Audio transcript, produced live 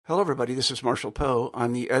Hello, everybody. This is Marshall Poe.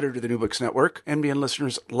 I'm the editor of the New Books Network. NBN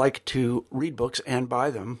listeners like to read books and buy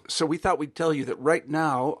them. So we thought we'd tell you that right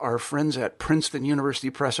now, our friends at Princeton University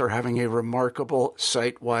Press are having a remarkable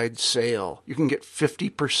site-wide sale. You can get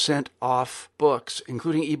 50% off books,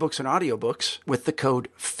 including ebooks and audiobooks, with the code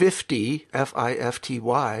 50,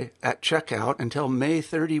 F-I-F-T-Y, at checkout until May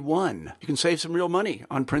 31. You can save some real money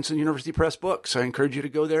on Princeton University Press books. I encourage you to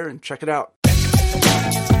go there and check it out.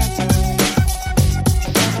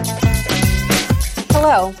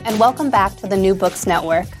 Hello, and welcome back to the New Books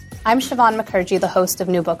Network. I'm Siobhan Mukherjee, the host of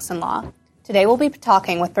New Books in Law. Today we'll be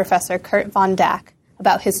talking with Professor Kurt Von Dack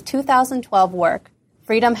about his 2012 work,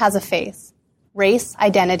 Freedom Has a Face, Race,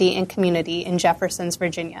 Identity, and Community in Jefferson's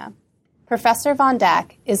Virginia. Professor Von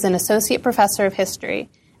Dack is an associate professor of history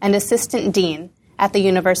and assistant dean at the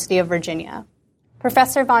University of Virginia.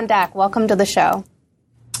 Professor Von Dack, welcome to the show.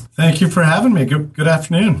 Thank you for having me. Good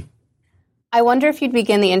afternoon. I wonder if you'd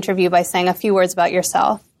begin the interview by saying a few words about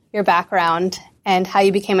yourself, your background, and how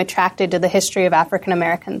you became attracted to the history of African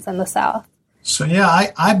Americans in the South. So,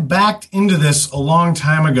 I backed into this a long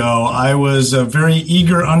time ago. I was a very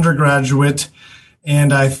eager undergraduate,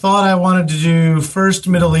 and I thought I wanted to do first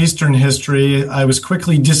Middle Eastern history. I was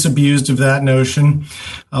quickly disabused of that notion.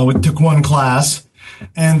 Took one class.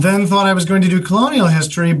 And then thought I was going to do colonial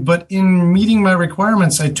history, but in meeting my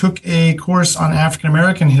requirements, I took a course on African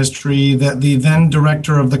American history that the then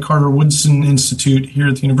director of the Carter Woodson Institute here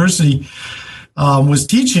at the university was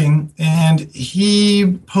teaching, and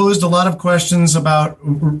he posed a lot of questions about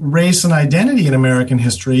race and identity in American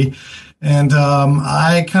history. And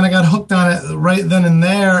I kind of got hooked on it right then and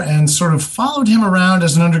there and sort of followed him around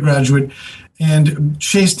as an undergraduate and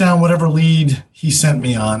chased down whatever lead he sent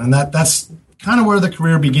me on. And that's kind of where the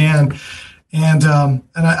career began. And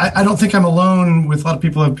I don't think I'm alone with a lot of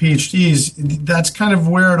people who have PhDs. That's kind of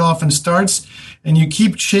where it often starts. And you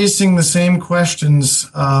keep chasing the same questions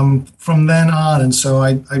from then on. And so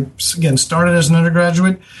I again, started as an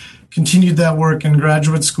undergraduate, continued that work in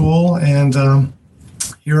graduate school, and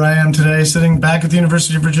here I am today sitting back at the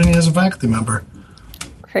University of Virginia as a faculty member.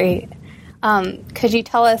 Great. Could you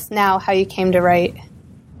tell us now how you came to write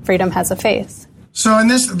Freedom Has a Face? So, and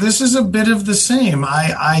this is a bit of the same.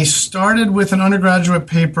 I started with an undergraduate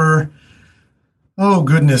paper, a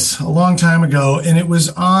long time ago, and it was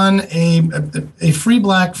on a free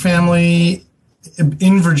black family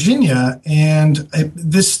in Virginia. And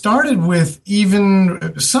this started with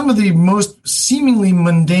even some of the most seemingly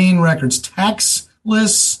mundane records, tax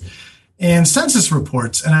lists and census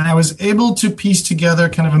reports. And I was able to piece together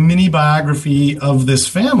kind of a mini biography of this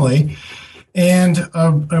family. And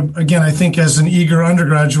again, I think as an eager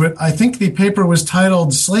undergraduate, I think the paper was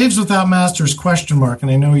titled Slaves Without Masters, ?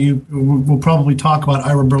 And I know you will probably talk about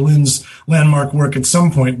Ira Berlin's landmark work at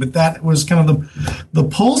some point, but that was kind of the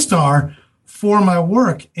pole star for my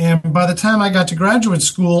work. And by the time I got to graduate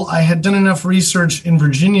school, I had done enough research in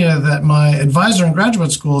Virginia that my advisor in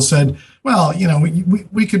graduate school said, well,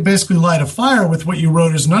 we could basically light a fire with what you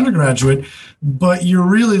wrote as an undergraduate, but you're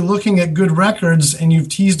really looking at good records and you've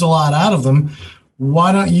teased a lot out of them.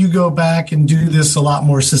 Why don't you go back and do this a lot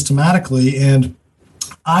more systematically? And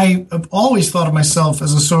I have always thought of myself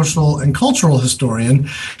as a social and cultural historian.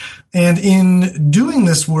 And in doing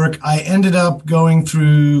this work, I ended up going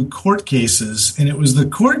through court cases. And it was the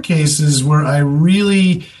court cases where I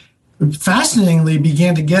really fascinatingly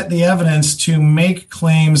began to get the evidence to make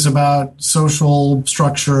claims about social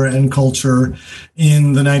structure and culture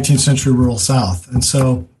in the 19th century rural South. And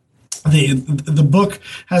so the book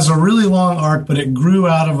has a really long arc, but it grew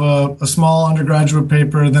out of a small undergraduate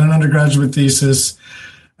paper, then an undergraduate thesis,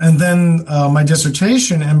 and then my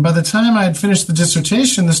dissertation. And by the time I had finished the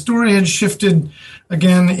dissertation, the story had shifted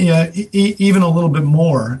again, even a little bit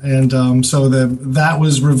more. And so that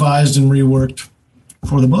was revised and reworked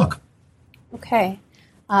for the book. Okay.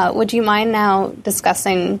 Would you mind now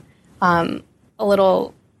discussing a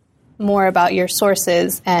little more about your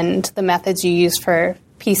sources and the methods you use for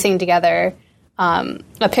piecing together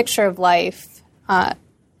a picture of life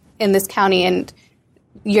in this county? And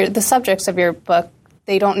the subjects of your book,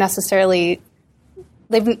 they don't necessarily,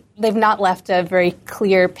 they've not left a very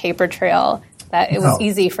clear paper trail that it was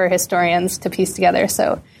easy for historians to piece together.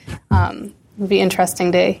 So it would be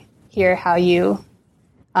interesting to hear how you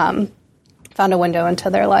found a window into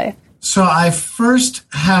their life. So I first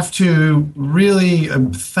have to really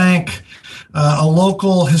thank a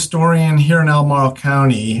local historian here in Albemarle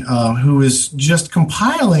County who is just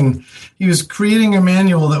compiling. He was creating a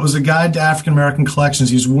manual that was a guide to African American collections.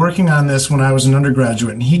 He was working on this when I was an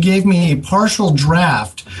undergraduate, and he gave me a partial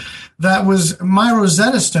draft that was my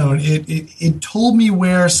Rosetta Stone. It told me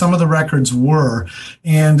where some of the records were,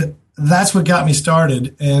 and that's what got me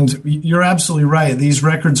started. And you're absolutely right. These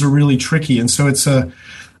records are really tricky, and so it's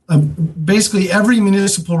basically every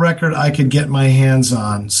municipal record I could get my hands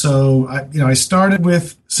on. So I started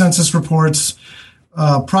with census reports,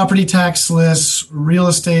 property tax lists, real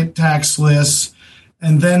estate tax lists,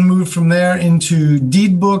 and then moved from there into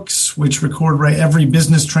deed books, which record every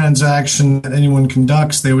business transaction that anyone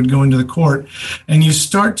conducts. They would go into the court, and you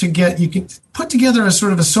can put together a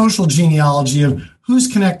sort of a social genealogy of who's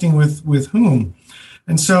connecting with whom.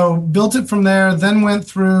 And so built it from there, then went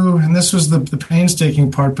through, and this was the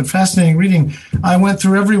painstaking part, but fascinating reading. I went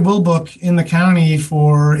through every will book in the county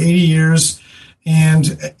for 80 years,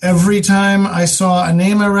 and every time I saw a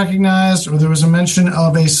name I recognized or there was a mention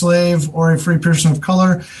of a slave or a free person of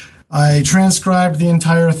color, I transcribed the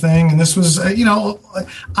entire thing. And this was, I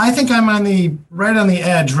think I'm right on the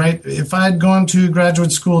edge, right? If I had gone to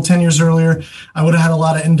graduate school 10 years earlier, I would have had a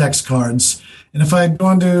lot of index cards. And if I had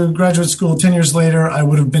gone to graduate school 10 years later, I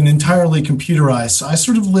would have been entirely computerized. So I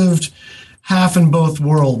sort of lived half in both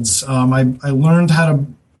worlds. I learned how to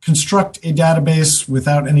construct a database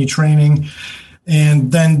without any training,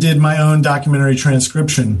 and then did my own documentary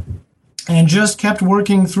transcription and just kept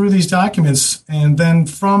working through these documents. And then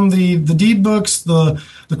from the deed books, the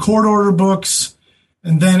court order books,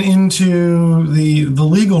 and then into the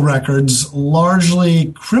legal records,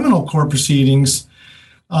 largely criminal court proceedings,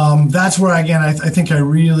 that's where, again, I think I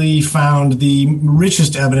really found the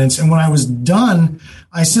richest evidence. And when I was done,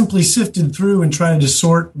 I simply sifted through and tried to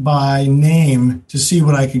sort by name to see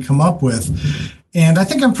what I could come up with. And I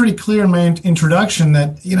think I'm pretty clear in my introduction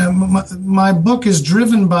that, my book is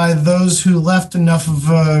driven by those who left enough of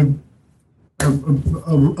a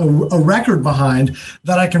record behind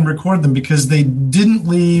that I can record them, because they didn't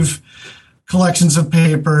leave collections of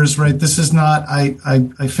papers, right? This is not, I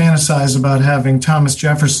fantasize about having Thomas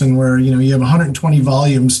Jefferson where, you have 120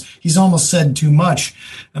 volumes. He's almost said too much.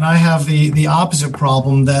 And I have the opposite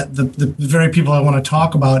problem that the very people I want to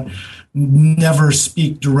talk about never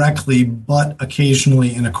speak directly, but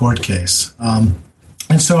occasionally in a court case. And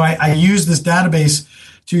so I use this database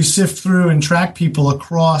to sift through and track people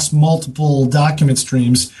across multiple document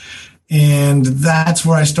streams. And that's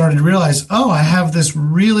where I started to realize, I have this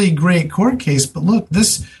really great court case, but look,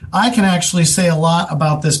 I can actually say a lot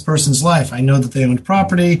about this person's life. I know that they owned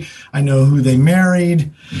property. I know who they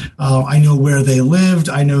married. I know where they lived.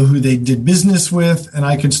 I know who they did business with. And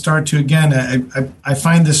I could start to, again, I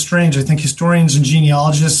find this strange. I think historians and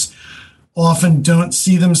genealogists often don't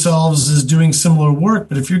see themselves as doing similar work.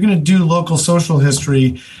 But if you're going to do local social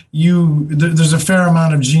history, there's a fair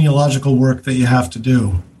amount of genealogical work that you have to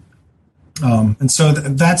do. And so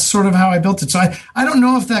that's sort of how I built it. So I don't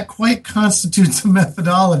know if that quite constitutes a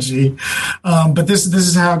methodology, but this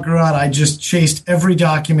is how it grew out. I just chased every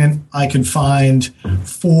document I could find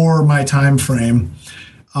for my time frame.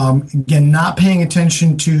 Again, not paying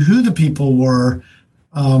attention to who the people were,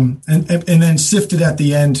 and then sifted at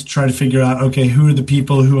the end to try to figure out, okay, who are the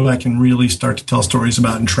people who I can really start to tell stories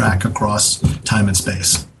about and track across time and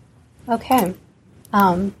space. Okay.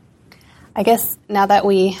 I guess now that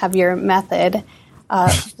we have your method,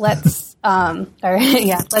 let's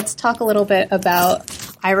talk a little bit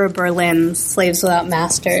about Ira Berlin's Slaves Without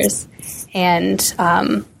Masters and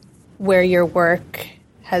where your work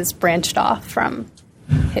has branched off from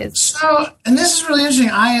his. So, and this is really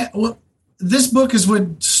interesting. This book is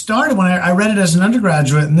what started when I read it as an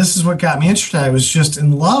undergraduate, and this is what got me interested. I was just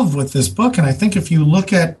in love with this book, and I think if you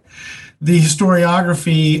look at the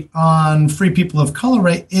historiography on free people of color,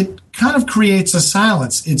 right, it kind of creates a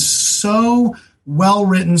silence. It's so well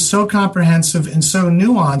written, so comprehensive, and so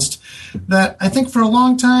nuanced that I think for a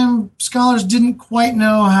long time scholars didn't quite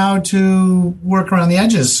know how to work around the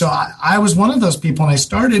edges. So I was one of those people, and I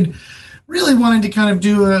started really wanting to kind of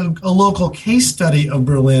do a local case study of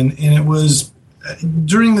Berlin. And it was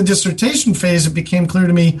during the dissertation phase, it became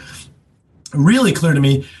really clear to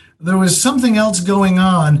me, there was something else going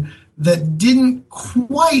on that didn't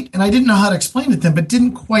quite, and I didn't know how to explain it then, but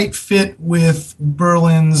didn't quite fit with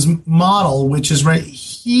Berlin's model, which is, right,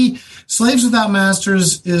 Slaves Without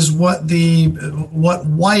Masters is what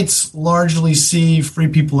whites largely see free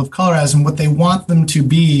people of color as and what they want them to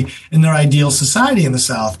be in their ideal society in the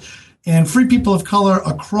South. And free people of color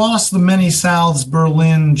across the many Souths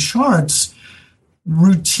Berlin charts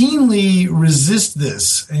routinely resist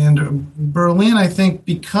this. And Berlin, I think,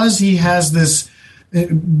 because he has this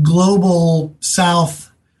global South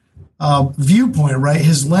viewpoint, right?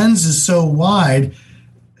 His lens is so wide.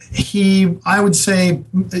 he, I would say,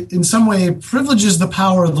 in some way privileges the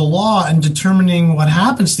power of the law in determining what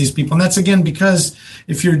happens to these people. And that's, again, because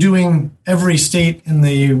if you're doing every state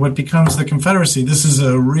in what becomes the Confederacy, this is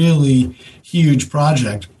a really huge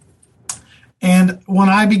project. And when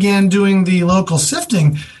I began doing the local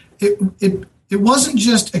sifting, it wasn't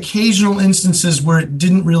just occasional instances where it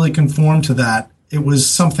didn't really conform to that. It was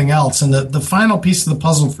something else. And the final piece of the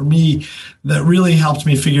puzzle for me that really helped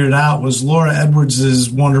me figure it out was Laura Edwards's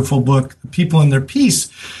wonderful book, The People and Their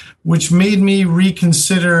Peace, which made me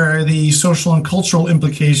reconsider the social and cultural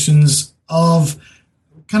implications of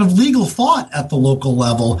kind of legal thought at the local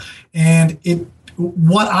level. And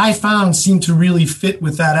what I found seemed to really fit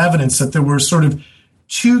with that evidence, that there were sort of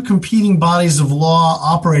two competing bodies of law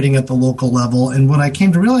operating at the local level. And what I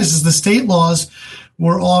came to realize is the state laws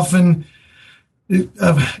were often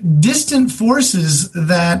distant forces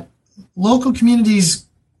that local communities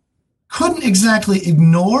couldn't exactly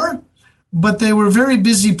ignore, but they were very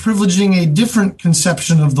busy privileging a different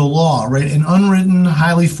conception of the law, right? An unwritten,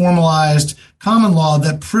 highly formalized common law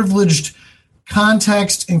that privileged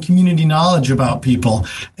context and community knowledge about people.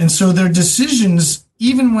 And so their decisions,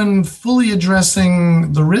 even when fully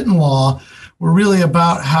addressing the written law, were really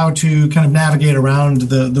about how to kind of navigate around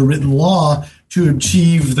the written law to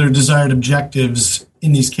achieve their desired objectives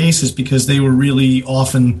in these cases, because they were really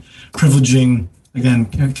often privileging, again,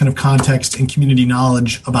 kind of context and community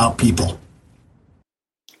knowledge about people.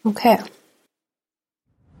 Okay.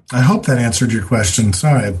 I hope that answered your question.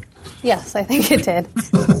 Sorry. Yes, I think it did.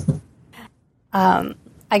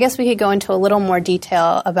 I guess we could go into a little more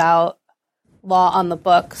detail about law on the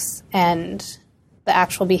books and the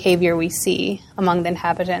actual behavior we see among the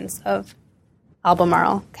inhabitants of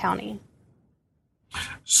Albemarle County.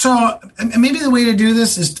 So maybe the way to do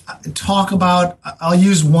this is talk about, I'll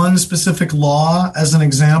use one specific law as an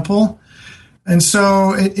example. And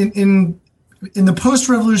so in the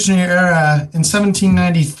post-revolutionary era, in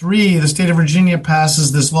 1793, the state of Virginia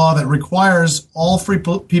passes this law that requires all free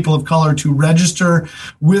people of color to register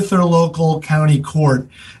with their local county court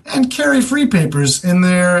and carry free papers. And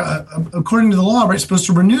they're, according to the law, right, supposed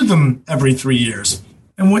to renew them every 3 years.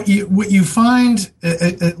 And what you find,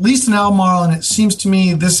 at least in Albemarle, and it seems to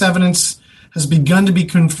me this evidence has begun to be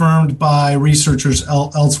confirmed by researchers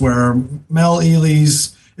elsewhere. Mel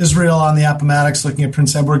Ely's Israel on the Appomattox, looking at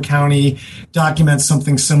Prince Edward County, documents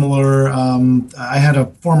something similar. I had a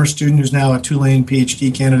former student who's now a Tulane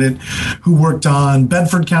PhD candidate who worked on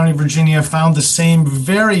Bedford County, Virginia, found the same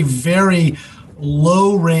very, very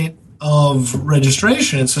low rate of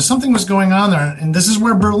registration. So something was going on there. And this is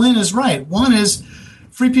where Berlin is right. One is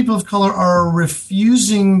free people of color are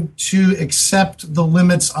refusing to accept the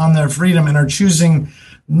limits on their freedom and are choosing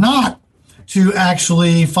not to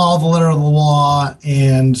actually follow the letter of the law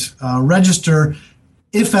and register,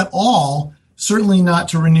 if at all, certainly not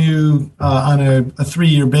to renew on a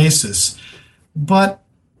 3-year basis. But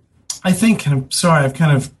I think, and I'm sorry, I've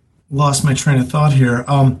kind of lost my train of thought here.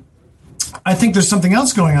 I think there's something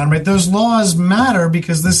else going on, right? Those laws matter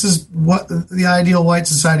because this is what the ideal white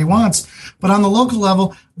society wants. But on the local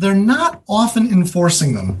level, they're not often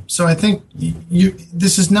enforcing them. So I think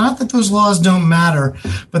this is not that those laws don't matter,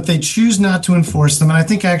 but they choose not to enforce them. And I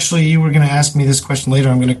think actually you were going to ask me this question later.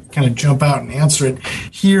 I'm going to kind of jump out and answer it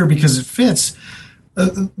here because it fits.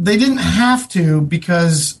 They didn't have to,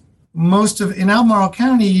 because in Albemarle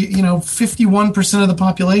County, 51% of the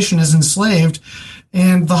population is enslaved.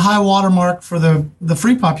 And the high watermark for the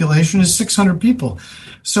free population is 600 people.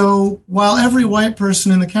 So while every white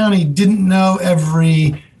person in the county didn't know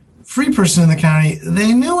every free person in the county,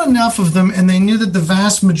 they knew enough of them, and they knew that the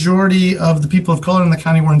vast majority of the people of color in the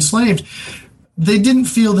county were enslaved. They didn't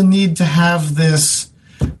feel the need to have this,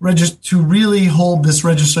 to really hold this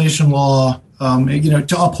registration law,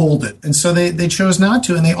 to uphold it. And so they chose not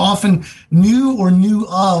to, and they often knew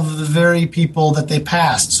of the very people that they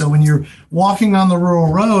passed. So when you're walking on the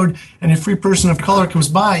rural road and a free person of color comes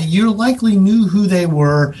by, you likely knew who they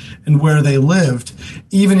were and where they lived,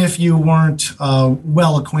 even if you weren't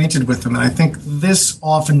well acquainted with them. And I think this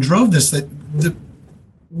often drove this, that the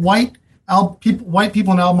white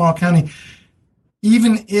people in Albemarle County,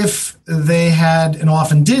 even if they had, and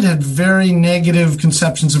often did, had very negative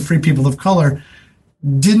conceptions of free people of color,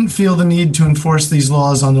 didn't feel the need to enforce these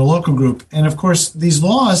laws on their local group. And of course, these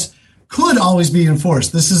laws could always be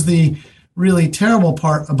enforced. This is the really terrible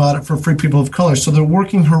part about it for free people of color. So they're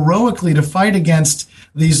working heroically to fight against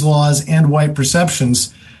these laws and white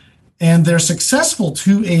perceptions. And they're successful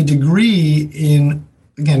to a degree in,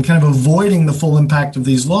 again, kind of avoiding the full impact of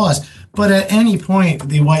these laws. But at any point,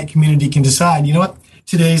 the white community can decide, you know what,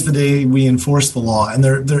 today's the day we enforce the law. And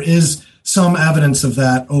there is some evidence of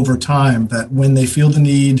that over time, that when they feel the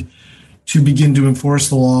need to begin to enforce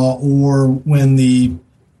the law, or when the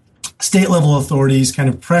state level authorities kind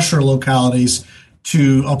of pressure localities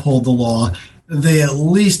to uphold the law, they at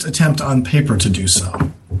least attempt on paper to do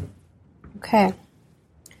so. Okay.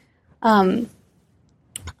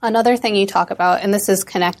 Another thing you talk about, and this is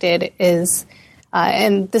connected, is,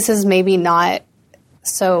 and this is maybe not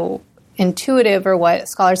so intuitive or what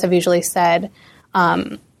scholars have usually said,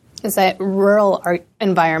 is that rural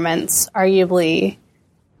environments arguably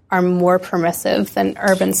are more permissive than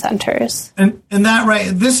urban centers. And that, right,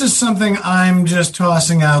 this is something I'm just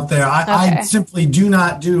tossing out there. I simply do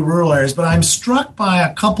not do rural areas, but I'm struck by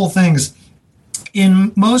a couple things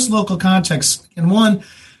in most local contexts. And one,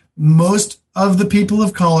 most of the people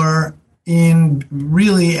of color in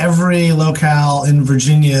really every locale in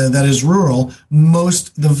Virginia that is rural,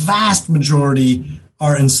 the vast majority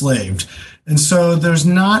are enslaved. And so there's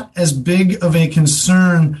not as big of a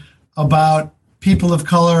concern about people of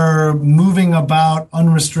color moving about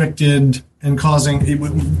unrestricted and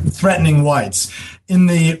threatening whites. In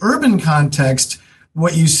the urban context,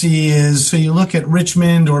 what you see is, so you look at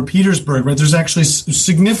Richmond or Petersburg, right? There's actually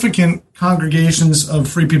significant congregations of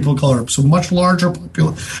free people of color, so much larger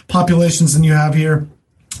populations than you have here,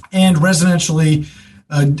 and residentially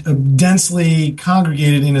densely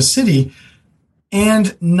congregated in a city,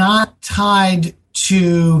 and not tied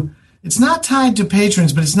to. It's not tied to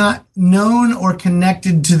patrons, but it's not known or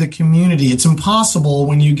connected to the community. It's impossible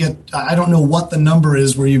when you get, I don't know what the number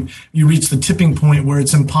is where you reach the tipping point where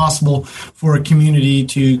it's impossible for a community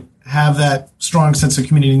to have that strong sense of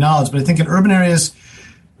community knowledge. But I think in urban areas,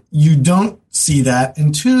 you don't see that.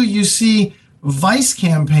 And two, you see vice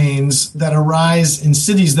campaigns that arise in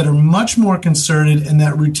cities that are much more concerted and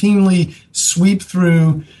that routinely sweep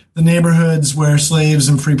through the neighborhoods where slaves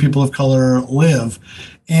and free people of color live.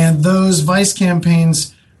 And those vice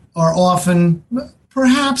campaigns are often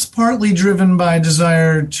perhaps partly driven by a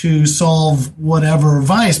desire to solve whatever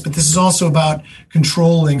vice, but this is also about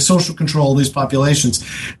social control of these populations.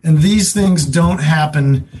 And these things don't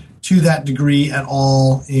happen to that degree at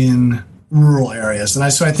all in rural areas.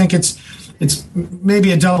 And so I think it's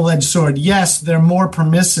maybe a double-edged sword. Yes, they're more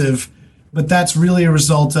permissive, but that's really a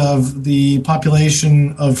result of the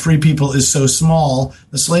population of free people is so small,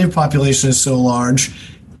 the slave population is so large,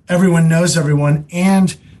 everyone knows everyone,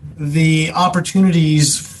 and the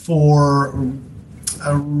opportunities for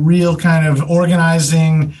a real kind of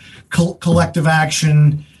organizing, collective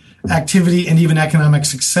action, activity, and even economic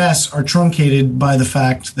success are truncated by the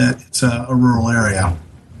fact that it's a rural area.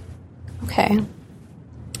 Okay.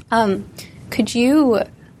 Could you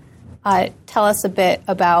tell us a bit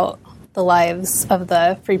about the lives of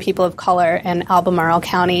the free people of color in Albemarle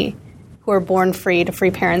County who were born free to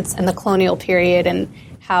free parents in the colonial period, and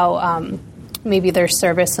how maybe their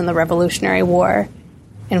service in the Revolutionary War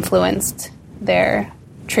influenced their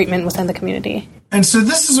treatment within the community? And so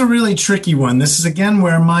this is a really tricky one. This is, again,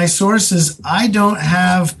 where my sources, I don't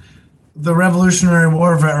have the Revolutionary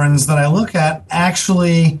War veterans that I look at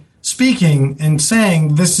actually speaking and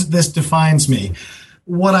saying, this defines me.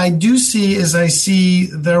 What I do see is I see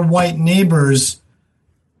their white neighbors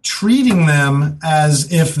treating them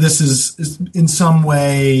as if this is in some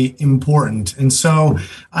way important. And so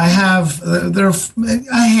I have, there are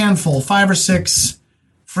a handful, 5 or 6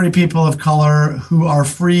 free people of color who are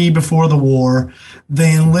free before the war.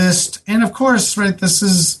 They enlist, and of course, right, this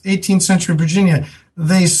is 18th century Virginia.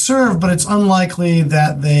 They serve, but it's unlikely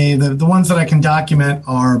that the ones that I can document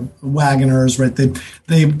are wagoners, right?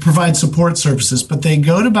 They provide support services, but they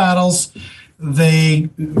go to battles, they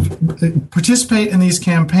participate in these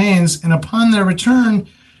campaigns, and upon their return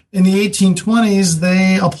in the 1820s,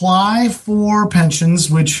 they apply for pensions,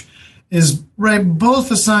 which is, right,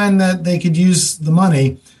 both a sign that they could use the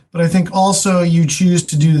money, but I think also you choose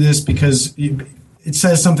to do this because it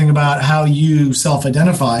says something about how you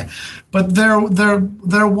self-identify. But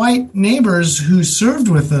their white neighbors who served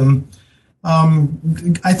with them,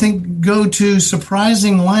 I think, go to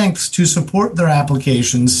surprising lengths to support their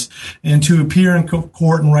applications and to appear in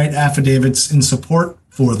court and write affidavits in support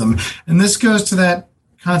for them. And this goes to that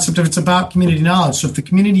concept of it's about community knowledge. So if the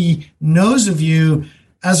community knows of you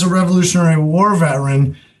as a Revolutionary War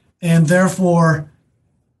veteran and therefore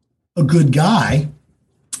a good guy,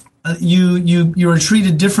 you are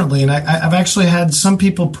treated differently. And I've actually had some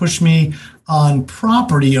people push me on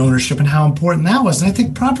property ownership and how important that was. And I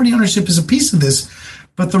think property ownership is a piece of this,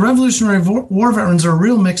 but the Revolutionary War veterans are a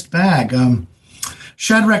real mixed bag.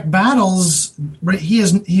 Shadrach Battles,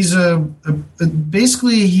 he's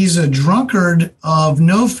basically a drunkard of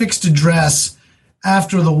no fixed address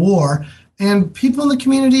after the war, And people in the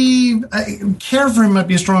community care for him might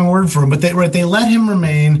be a strong word for him, but they let him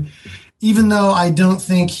remain, even though I don't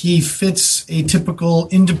think he fits a typical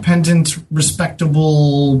independent,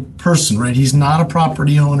 respectable person, right? He's not a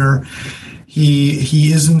property owner.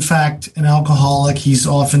 He is, in fact, an alcoholic. He's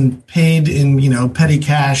often paid in, petty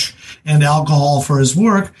cash and alcohol for his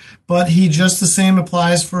work, but he just the same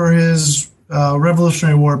applies for his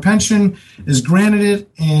Revolutionary War pension, is granted it,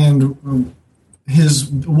 and his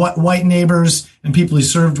white neighbors and people he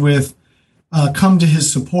served with come to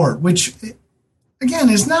his support, which, again,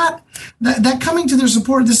 is not that coming to their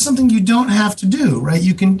support. This is something you don't have to do, right?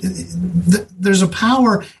 There's a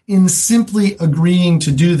power in simply agreeing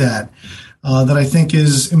to do that that I think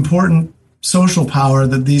is important social power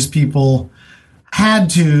that these people had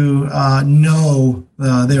to know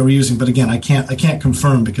they were using. But again, I can't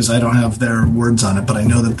confirm because I don't have their words on it, but I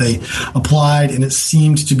know that they applied and it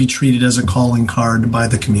seemed to be treated as a calling card by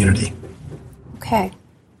the community. Okay.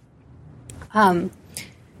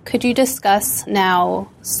 Could you discuss now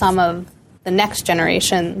some of the next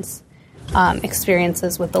generation's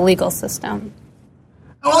experiences with the legal system?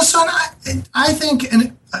 Well, so I think,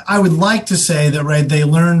 and I would like to say that, right, they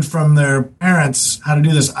learned from their parents how to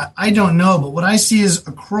do this. I don't know, but what I see is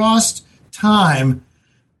across time,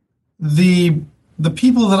 the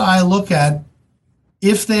people that I look at,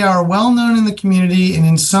 if they are well known in the community and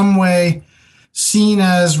in some way seen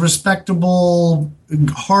as respectable,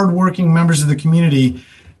 hardworking members of the community,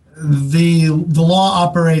 the law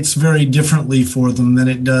operates very differently for them than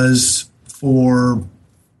it does for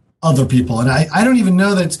other people. And I don't even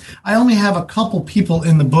know that I only have a couple people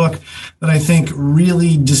in the book that I think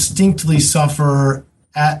really distinctly suffer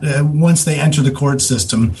once they enter the court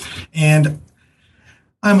system. And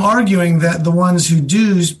I'm arguing that the ones who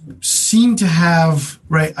do seem to have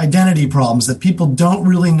identity problems, that people don't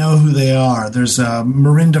really know who they are. There's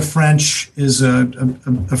Marinda French is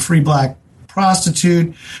a free black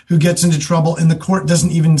prostitute who gets into trouble, and the court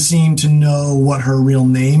doesn't even seem to know what her real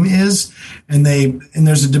name is. And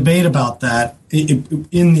there's a debate about that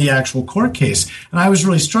in the actual court case. And I was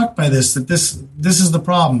really struck by this, that this is the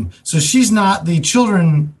problem. So she's not the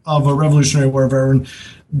children of a Revolutionary War veteran,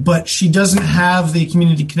 but she doesn't have the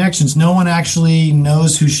community connections. No one actually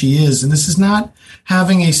knows who she is. And this is not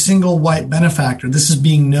having a single white benefactor. This is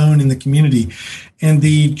being known in the community. And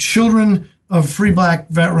the children of free black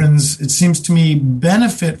veterans, it seems to me,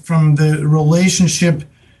 benefit from the relationship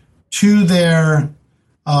to their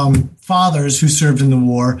fathers who served in the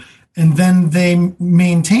war. And then they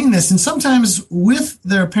maintain this, and sometimes with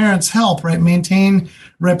their parents' help, right, maintain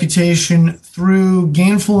reputation through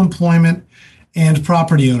gainful employment and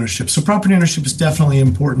property ownership. So property ownership is definitely an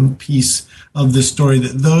important piece of this story,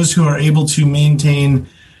 that those who are able to maintain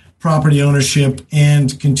property ownership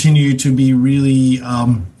and continue to be really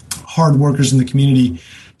hard workers in the community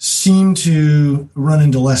seem to run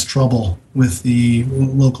into less trouble with the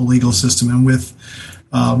local legal system and with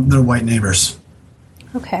their white neighbors.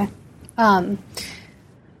 Okay.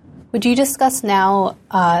 Would you discuss now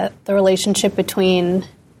the relationship between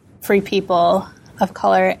free people of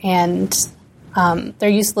color and their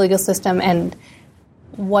use of the legal system and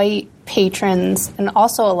white patrons, and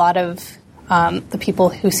also a lot of the people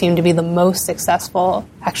who seem to be the most successful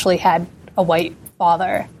actually had a white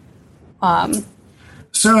father?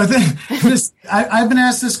 So I think I've been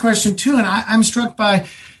asked this question too, and I'm struck by,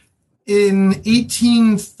 in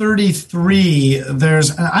 1833,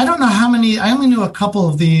 I don't know how many, I only knew a couple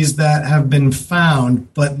of these that have been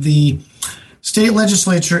found, but the state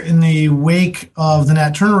legislature, in the wake of the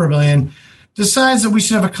Nat Turner Rebellion, decides that we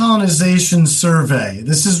should have a colonization survey.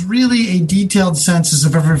 This is really a detailed census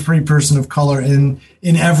of every free person of color in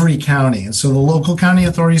every county. And so the local county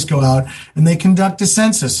authorities go out and they conduct a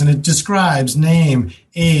census, and it describes name,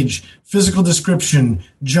 age, physical description,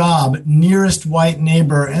 job, nearest white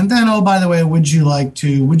neighbor, and then, oh, by the way, would you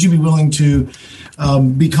be willing to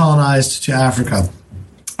be colonized to Africa?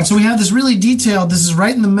 And so we have this really detailed, this is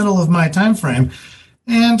right in the middle of my time frame.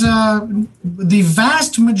 And the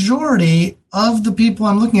vast majority of the people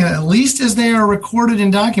I'm looking at least as they are recorded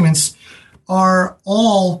in documents, are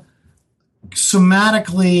all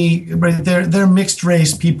somatically, right, they're mixed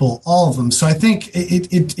race people, all of them. So I think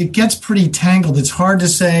it gets pretty tangled. It's hard to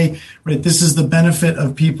say, right, this is the benefit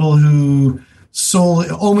of people who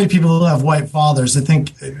only people who have white fathers. I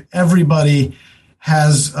think everybody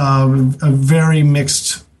has a very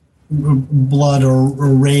mixed blood or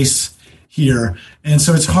race here. And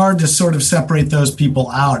so it's hard to sort of separate those people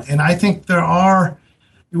out. And I think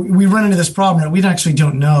we run into this problem that we actually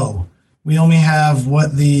don't know. We only have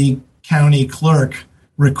what the county clerk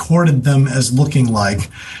recorded them as looking like.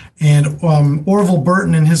 And Orville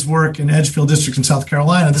Burton, in his work in Edgefield District in South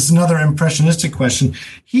Carolina, this is another impressionistic question.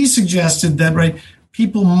 He suggested that, right,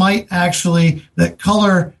 people might actually, that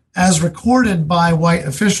color as recorded by white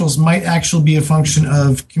officials might actually be a function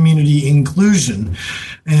of community inclusion.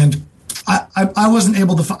 And I wasn't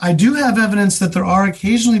able to, I do have evidence that there are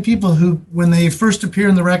occasionally people who, when they first appear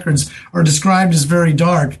in the records, are described as very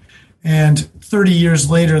dark, and 30 years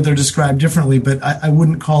later they're described differently, but I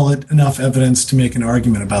wouldn't call it enough evidence to make an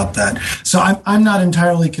argument about that. So I'm not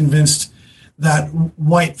entirely convinced that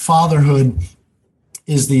white fatherhood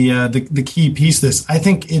is the key piece of this. I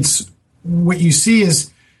think it's, what you see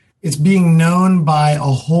is it's being known by a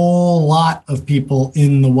whole lot of people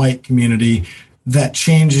in the white community that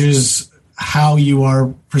changes how you are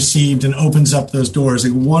perceived and opens up those doors.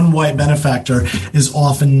 Like, one white benefactor is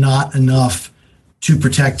often not enough to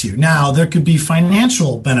protect you. Now, there could be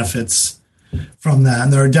financial benefits from that,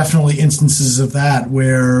 and there are definitely instances of that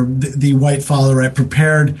where the white father, right,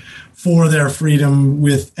 prepared for their freedom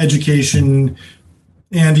with education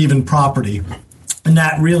and even property. And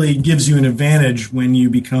that really gives you an advantage when you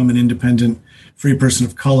become an independent free person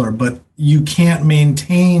of color. But you can't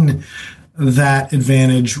maintain that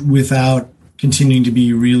advantage without continuing to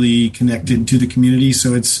be really connected to the community.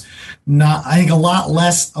 So it's not, I think, a lot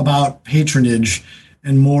less about patronage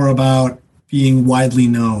and more about being widely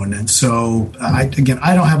known. And so, I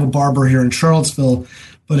don't have a barber here in Charlottesville,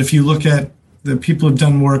 but if you look at the people who've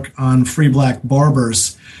done work on free black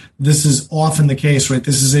barbers, this is often the case, right?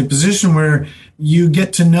 This is a position where you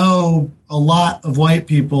get to know a lot of white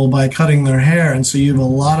people by cutting their hair. And so you have a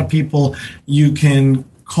lot of people you can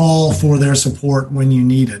call for their support when you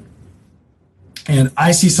need it. And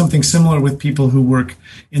I see something similar with people who work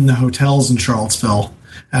in the hotels in Charlottesville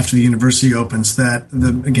after the university opens, that,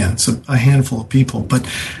 again, it's a handful of people, but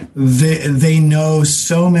they know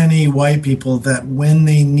so many white people that when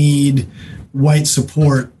they need white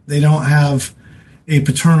support, they don't have a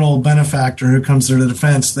paternal benefactor who comes to their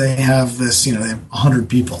defense. They have this, they have 100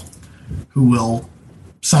 people who will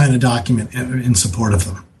sign a document in support of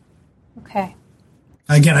them. Okay.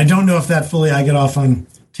 Again, I don't know if that fully, I get off on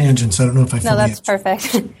tangents. I don't know if I fully. No, that's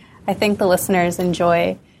perfect. I think the listeners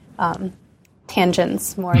enjoy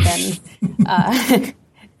tangents more than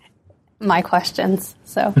my questions.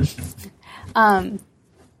 So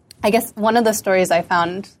I guess one of the stories I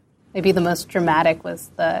found maybe the most dramatic was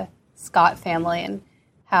the Scott family, and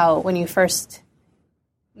how when you first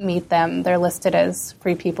meet them, they're listed as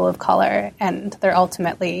free people of color, and they're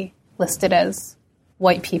ultimately listed as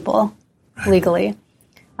white people legally.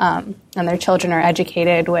 And their children are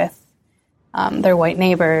educated with their white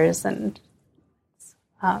neighbors. And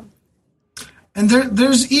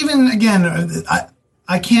there's even, again,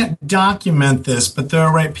 I can't document this, but there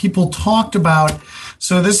are, right, people talked about,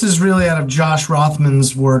 so this is really out of Josh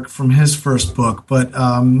Rothman's work from his first book, but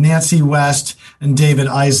Nancy West and David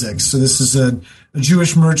Isaacs. So this is a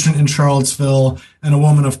Jewish merchant in Charlottesville and a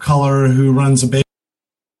woman of color who runs a bakery.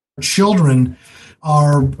 Children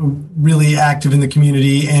are really active in the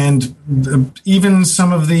community, and even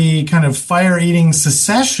some of the kind of fire-eating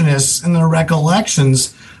secessionists in their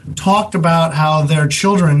recollections talked about how their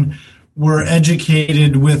children were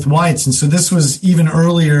educated with whites. And so this was even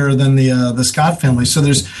earlier than the Scott family. So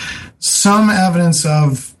there's some evidence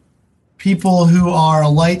of people who are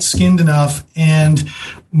light-skinned enough and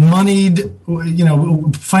moneyed,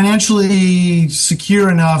 financially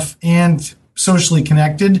secure enough and socially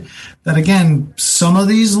connected, that, again, some of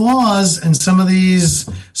these laws and some of these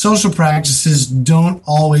social practices don't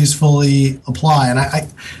always fully apply. And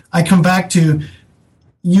I come back to,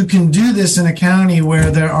 you can do this in a county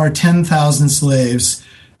where there are 10,000 slaves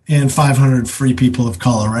and 500 free people of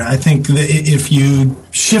color, right? I think that if you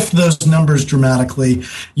shift those numbers dramatically,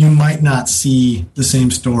 you might not see the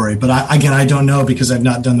same story. But I don't know, because I've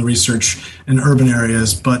not done the research in urban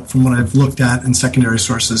areas. But from what I've looked at in secondary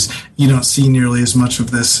sources, you don't see nearly as much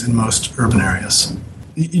of this in most urban areas.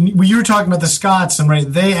 You were talking about the Scots, and right,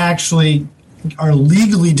 they actually are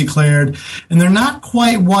legally declared, and they're not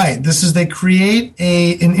quite white. This is, they create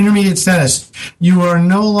an intermediate status. You are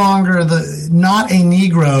no longer not a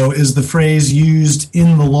Negro is the phrase used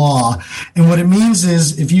in the law. And what it means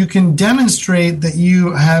is, if you can demonstrate that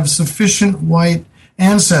you have sufficient white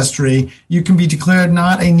ancestry, you can be declared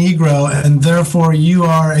not a Negro, and therefore you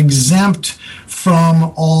are exempt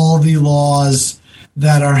from all the laws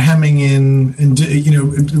that are hemming in and,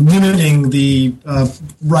 limiting the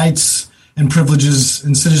rights and privileges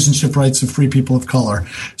and citizenship rights of free people of color.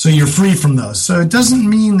 So you're free from those. So it doesn't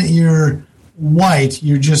mean that you're white,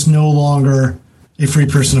 you're just no longer a free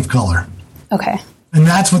person of color. Okay. And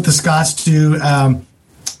that's what the Scots do.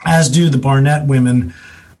 as do the Barnett women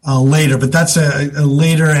later. But that's a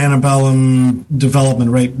later antebellum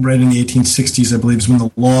development, right in the 1860s, I believe, is when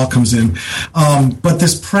the law comes in. But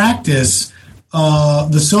this practice,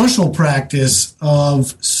 the social practice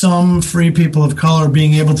of some free people of color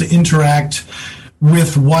being able to interact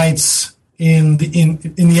with whites in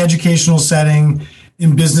the educational setting,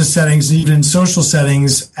 in business settings, even in social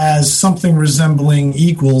settings, as something resembling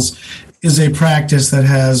equals, is a practice that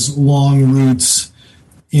has long roots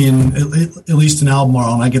in, at least in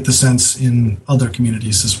Albemarle, and I get the sense in other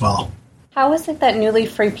communities as well. How is it that newly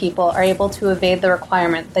free people are able to evade the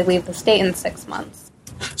requirement they leave the state in 6 months?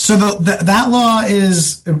 So that law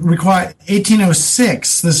is required.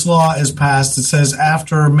 1806, this law is passed. It says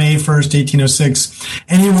after May 1st, 1806,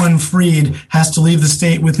 anyone freed has to leave the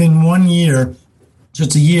state within 1 year, so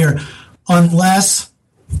it's a year, unless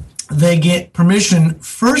they get permission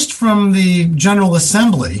first from the General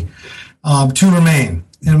Assembly to remain.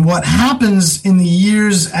 And what happens in the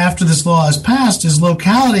years after this law is passed is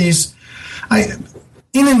localities,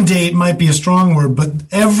 inundate might be a strong word, but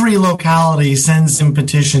every locality sends in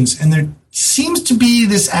petitions. And there seems to be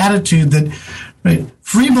this attitude that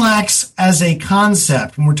free blacks as a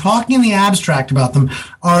concept, when we're talking in the abstract about them,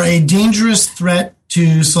 are a dangerous threat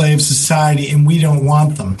to slave society, and we don't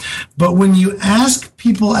want them. But when you ask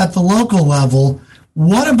people at the local level,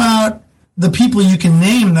 what about the people you can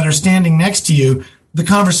name that are standing next to you, the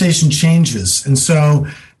conversation changes. And so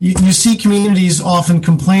you see communities often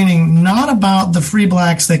complaining not about the free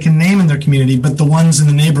blacks they can name in their community, but the ones in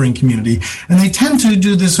the neighboring community. And they tend to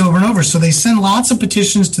do this over and over. So they send lots of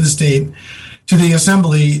petitions to the state, to the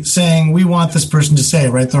assembly, saying, we want this person to stay,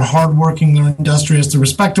 right? They're hardworking, they're industrious, they're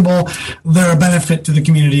respectable, they're a benefit to the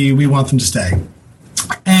community, we want them to stay.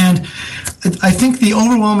 And I think the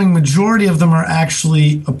overwhelming majority of them are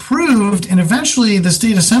actually approved, and eventually the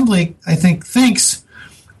state assembly, I think, thinks,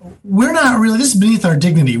 we're not really, this is beneath our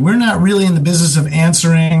dignity. We're not really in the business of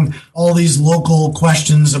answering all these local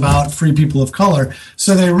questions about free people of color.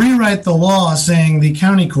 So they rewrite the law saying the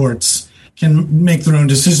county courts can make their own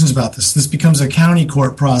decisions about this. This becomes a county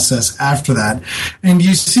court process after that. And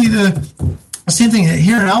you see the same thing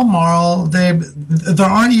here in Albemarle. There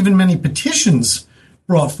aren't even many petitions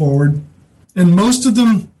brought forward, and most of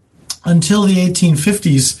them until the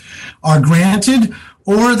 1850s are granted,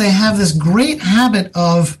 or they have this great habit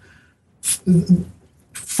of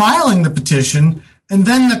filing the petition, and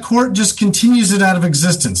then the court just continues it out of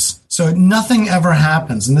existence. So nothing ever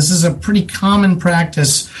happens. And this is a pretty common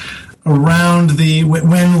practice around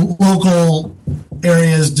when local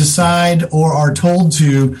areas decide or are told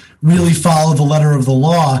to really follow the letter of the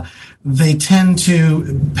law, they tend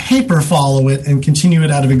to paper follow it and continue it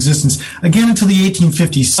out of existence. Again, until the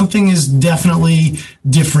 1850s. Something is definitely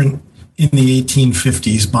different in the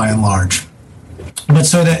 1850s by and large. But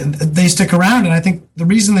so that they stick around, and I think the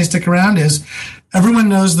reason they stick around is everyone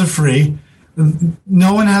knows they're free.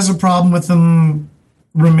 No one has a problem with them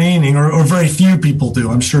remaining, or very few people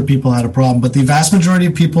do. I'm sure people had a problem, but the vast majority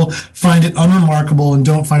of people find it unremarkable and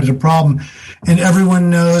don't find it a problem. And everyone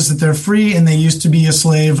knows that they're free and they used to be a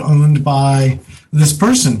slave owned by this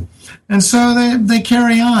person. And so they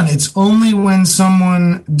carry on. It's only when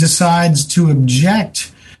someone decides to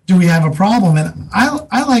object do we have a problem. And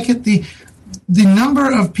I like it. The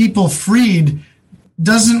number of people freed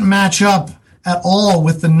doesn't match up at all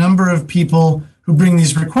with the number of people who bring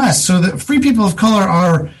these requests. So the free people of color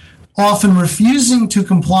are often refusing to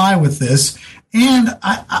comply with this, and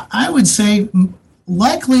I would say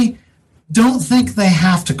likely don't think they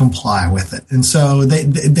have to comply with it, and so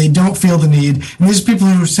they don't feel the need. And these people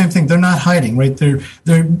who are same thing, they're not hiding, right? They're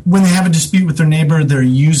when they have a dispute with their neighbor, they're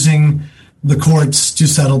using the courts to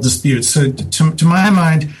settle disputes. So to my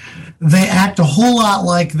mind, they act a whole lot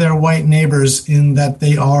like their white neighbors in that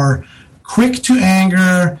they are quick to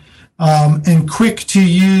anger, and quick to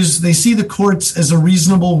use, they see the courts as a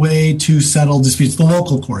reasonable way to settle disputes, the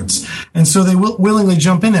local courts. And so they will willingly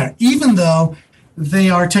jump in there, even though they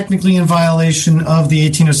are technically in violation of the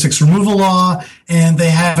 1806 removal law, and they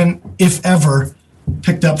haven't, if ever,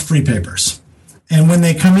 picked up free papers. And when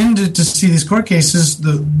they come in to see these court cases,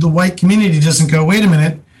 the white community doesn't go, wait a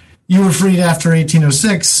minute, you were freed after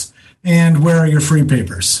 1806, and where are your free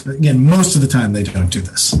papers? Again, most of the time they don't do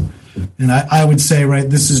this. And I would say, right,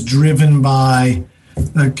 this is driven by,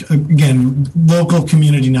 again, local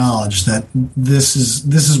community knowledge that this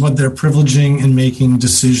is what they're privileging and making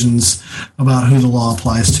decisions about who the law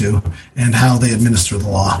applies to and how they administer the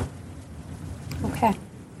law. Okay.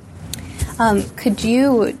 Could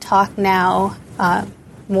you talk now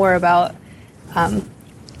more about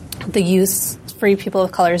the use, free people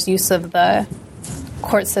of color's use of the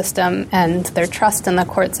court system and their trust in the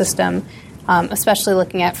court system, especially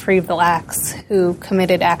looking at free blacks who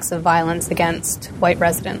committed acts of violence against white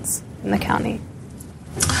residents in the county.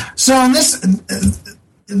 So in this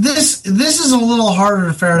is a little harder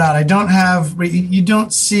to ferret out. I don't have a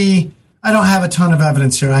ton of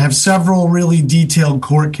evidence here. I have several really detailed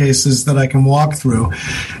court cases that I can walk through.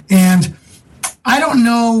 And I don't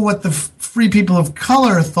know what the free people of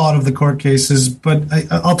color thought of the court cases, but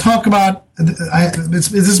I'll talk about,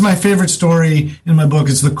 this is my favorite story in my book.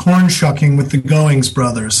 It's the corn shucking with the Goings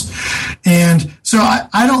brothers. And so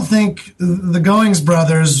I don't think the Goings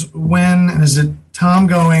brothers, Tom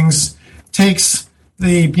Goings takes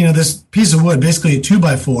this piece of wood, basically a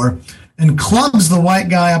 2x4, and clubs the white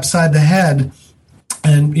guy upside the head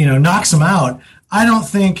and, knocks him out. I don't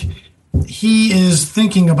think he is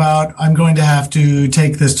thinking about, I'm going to have to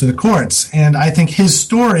take this to the courts. And I think his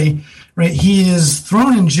story, right, he is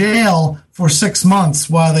thrown in jail for 6 months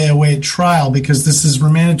while they await trial, because this is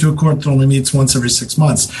remanded to a court that only meets once every 6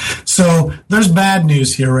 months. So there's bad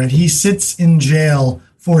news here, right? He sits in jail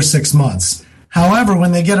for 6 months. However,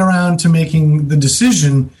 when they get around to making the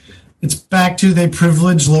decision, it's back to they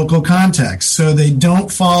privilege local context. So they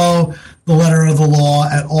don't follow the letter of the law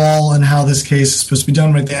at all and how this case is supposed to be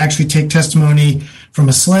done. Right? They actually take testimony from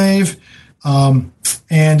a slave,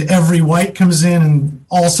 and every white comes in and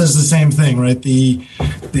all says the same thing. Right? The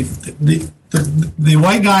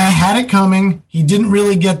white guy had it coming. He didn't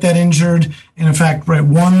really get that injured. And in fact, right,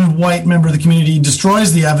 one white member of the community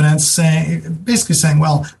destroys the evidence, basically saying,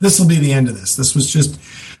 "Well, this will be the end of this. This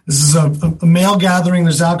is a male gathering.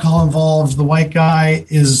 There's alcohol involved. The white guy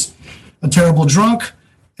is a terrible drunk."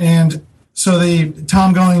 And so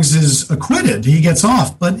Tom Goings is acquitted. He gets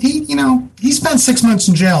off, but he spent 6 months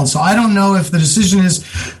in jail. So I don't know if the decision is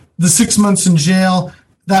the 6 months in jail,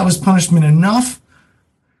 that was punishment enough.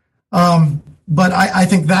 But I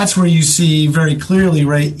think that's where you see very clearly,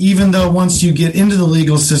 right, even though once you get into the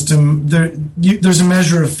legal system, there's a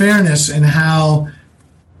measure of fairness in how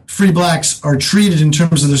free blacks are treated in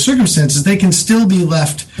terms of their circumstances. They can still be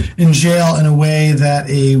left in jail in a way that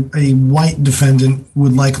a white defendant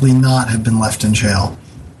would likely not have been left in jail.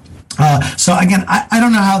 So again, I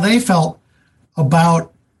don't know how they felt about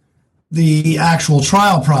the actual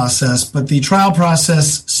trial process, but the trial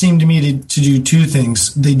process seemed to me to do two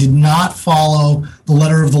things. They did not follow the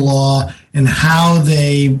letter of the law and how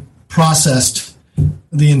they processed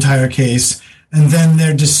the entire case. And then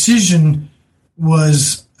their decision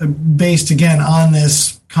was based, again, on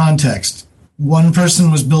this context. One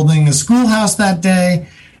person was building a schoolhouse that day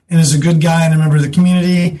and is a good guy and a member of the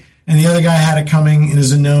community, and the other guy had it coming and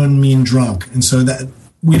is a known mean drunk. And so that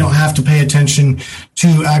we don't have to pay attention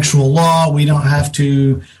to actual law. We don't have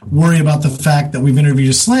to worry about the fact that we've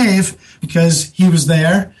interviewed a slave because he was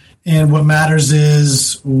there. And what matters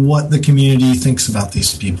is what the community thinks about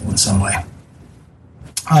these people in some way.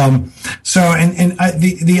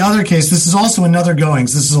 The other case, this is also another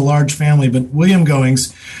Goings. This is a large family, but William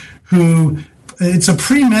Goings, it's a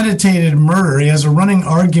premeditated murder. He has a running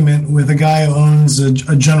argument with a guy who owns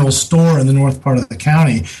a general store in the north part of the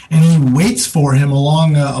county, and he waits for him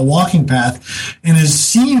along a walking path and is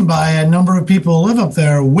seen by a number of people who live up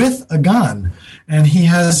there with a gun. And he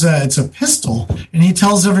has, it's a pistol, and he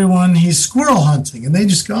tells everyone he's squirrel hunting. And they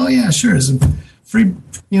just go, "Oh, yeah, sure. It's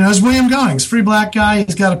William Goings, free black guy.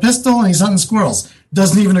 He's got a pistol, and he's hunting squirrels."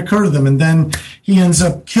 Doesn't even occur to them. And then he ends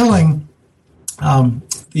up killing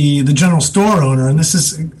the general store owner. And this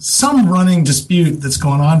is some running dispute that's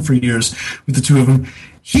gone on for years with the two of them.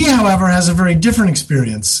 He, however, has a very different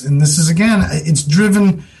experience. And this is, again, it's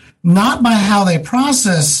driven not by how they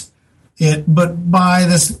process it, but by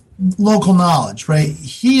this local knowledge, right?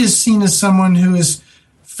 He is seen as someone who is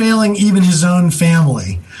failing even his own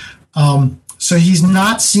family. So he's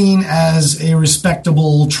not seen as a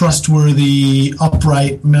respectable, trustworthy,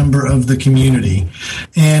 upright member of the community.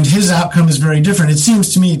 And his outcome is very different. It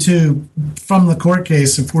seems to me, too, from the court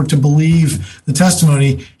case, if we're to believe the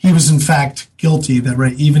testimony, he was in fact guilty. That,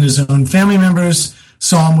 right, even his own family members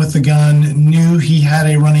saw him with the gun, knew he had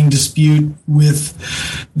a running dispute with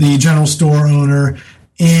the general store owner,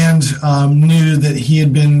 and knew that he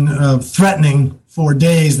had been threatening for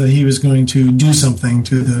days that he was going to do something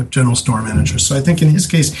to the general store manager. So I think in his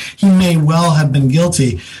case, he may well have been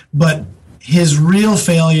guilty, but his real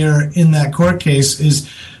failure in that court case is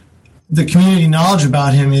the community knowledge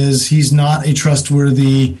about him is he's not a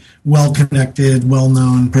trustworthy, well-connected,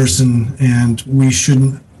 well-known person, and we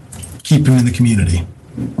shouldn't keep him in the community.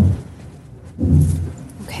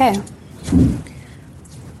 Okay.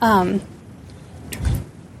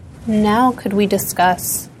 Now could we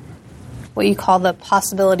discuss what you call the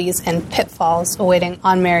possibilities and pitfalls awaiting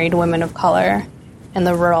unmarried women of color in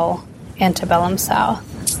the rural antebellum South.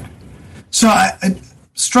 So I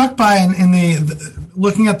struck by in the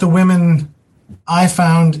looking at the women I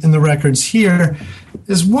found in the records here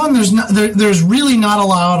is one, there's really not a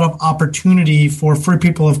lot of opportunity for free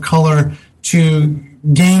people of color to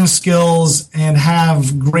gain skills and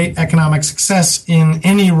have great economic success in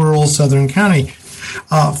any rural southern county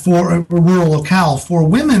for a rural locale. For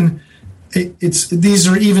women, these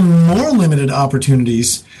are even more limited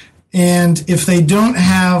opportunities. And if they don't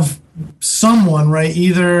have someone, right,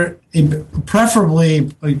 either preferably,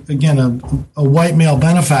 again, a white male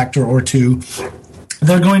benefactor or two,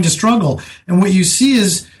 they're going to struggle. And what you see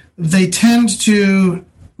is they tend to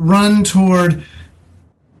run toward,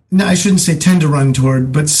 no, I shouldn't say tend to run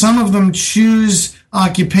toward, but some of them choose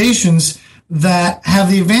occupations that have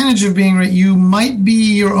the advantage of being, right, you might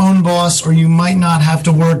be your own boss or you might not have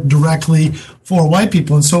to work directly for white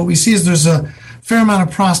people. And so what we see is there's a fair amount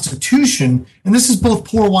of prostitution, and this is both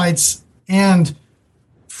poor whites and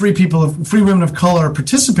free women of color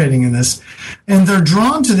participating in this. And they're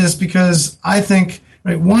drawn to this because I think,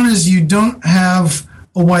 right, one is you don't have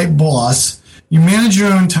a white boss, you manage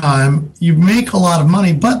your own time, you make a lot of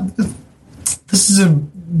money, but this is a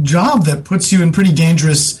job that puts you in pretty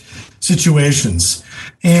dangerous situations.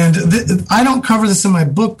 And I don't cover this in my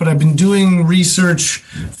book, but I've been doing research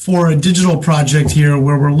for a digital project here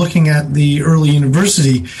where we're looking at the early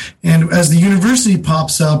university. And as the university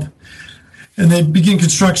pops up and they begin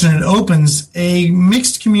construction and it opens, a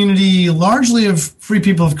mixed community, largely of free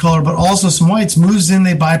people of color, but also some whites, moves in,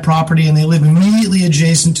 they buy property, and they live immediately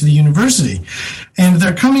adjacent to the university. And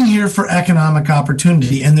they're coming here for economic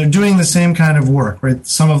opportunity, and they're doing the same kind of work, right?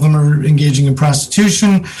 Some of them are engaging in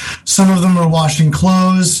prostitution. Some of them are washing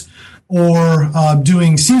clothes or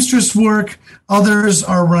doing seamstress work. Others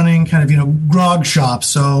are running kind of, grog shops,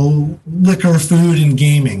 so liquor, food, and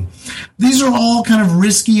gaming. These are all kind of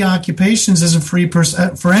risky occupations as a free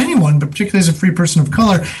person, for anyone, but particularly as a free person of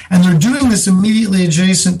color. And they're doing this immediately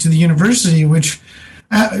adjacent to the university, which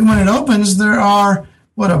when it opens, there are,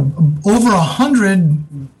 over 100,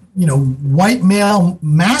 white male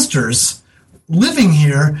masters living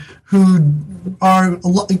here who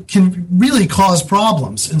can really cause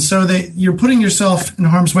problems. And so you're putting yourself in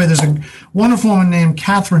harm's way. There's a wonderful woman named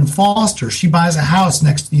Catherine Foster. She buys a house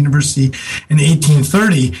next to the university in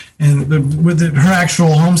 1830, and her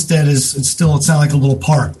actual homestead it's not like a little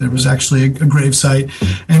park. There was actually a grave site,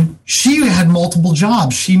 and she had multiple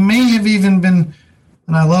jobs. She may have even been,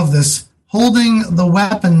 and I love this, holding the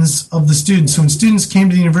weapons of the students. So when students came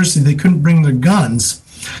to the university, they couldn't bring their guns.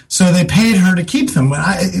 So they paid her to keep them.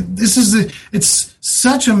 It's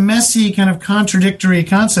such a messy kind of contradictory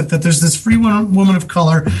concept that there's this free woman of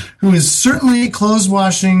color who is certainly clothes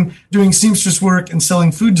washing, doing seamstress work, and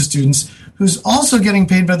selling food to students, who's also getting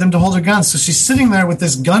paid by them to hold her guns. So she's sitting there with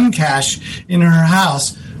this gun cache in her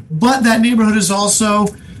house. But that neighborhood is also,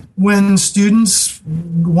 when students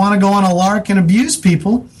want to go on a lark and abuse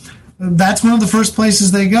people, that's one of the first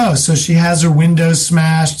places they go. So she has her windows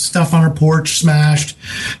smashed, stuff on her porch smashed.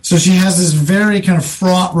 So she has this very kind of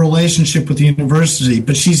fraught relationship with the university.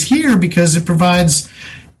 But she's here because it provides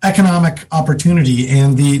economic opportunity.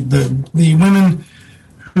 And the women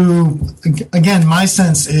who, again, my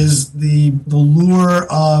sense is the lure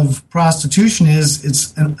of prostitution is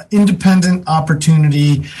it's an independent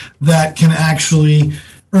opportunity that can actually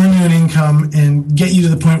earn you an income and get you to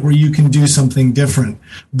the point where you can do something different.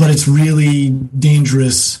 But it's really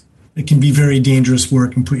dangerous. It can be very dangerous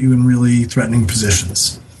work and put you in really threatening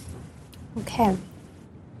positions. Okay.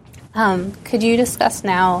 Could you discuss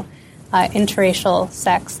now interracial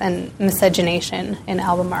sex and miscegenation in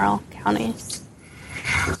Albemarle County?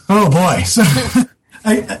 Oh, boy. So,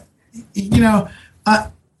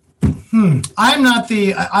 I'm not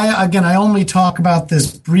I only talk about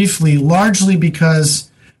this briefly, largely because,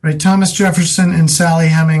 right, Thomas Jefferson and Sally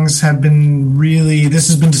Hemings have been this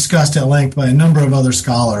has been discussed at length by a number of other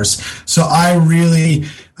scholars. So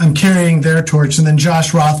I'm carrying their torch. And then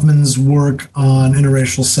Josh Rothman's work on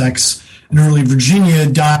interracial sex in early Virginia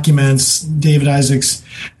documents David Isaacs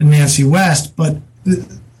and Nancy West. But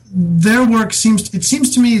their work seems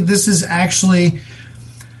to me this is actually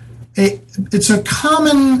it's a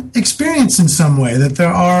common experience in some way, that there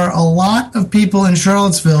are a lot of people in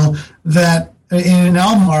Charlottesville that in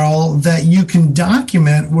Albemarle that you can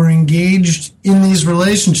document were engaged in these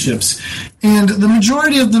relationships. And the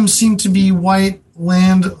majority of them seem to be white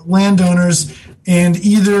landowners, and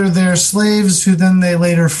either they're slaves who then they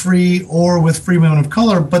later free or with free women of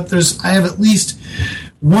color. But I have at least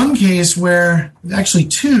one case where, actually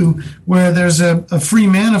two, where there's a free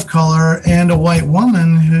man of color and a white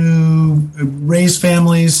woman who raise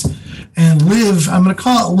families and live, I'm going to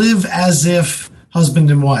call it live as if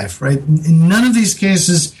husband and wife, right? In none of these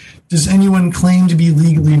cases does anyone claim to be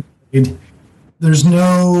legally married. There's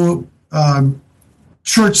no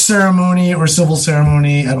church ceremony or civil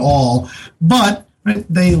ceremony at all, but right,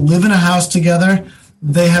 they live in a house together,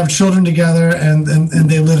 they have children together, and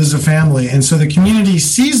they live as a family. And so the community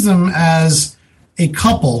sees them as a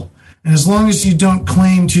couple. And as long as you don't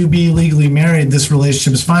claim to be legally married, this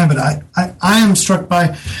relationship is fine. But I am struck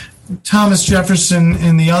by Thomas Jefferson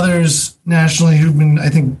and the others nationally who've been, I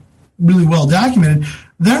think, really well documented.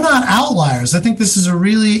 They're not outliers. I think this is a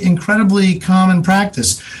really incredibly common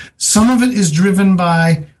practice. Some of it is driven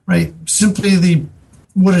by, right, simply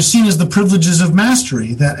what are seen as the privileges of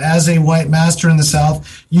mastery, that as a white master in the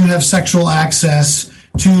South, you have sexual access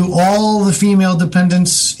to all the female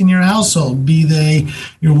dependents in your household, be they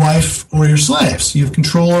your wife or your slaves. You have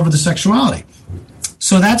control over the sexuality.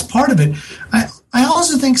 So that's part of it. I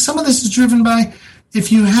also think some of this is driven by,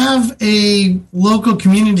 if you have a local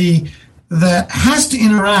community that has to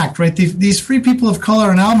interact, right? These free people of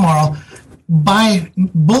color in Albemarle,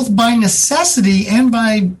 both by necessity and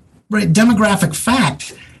by demographic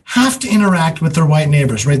fact, have to interact with their white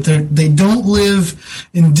neighbors, right? They don't live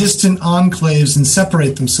in distant enclaves and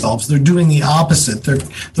separate themselves. They're doing the opposite.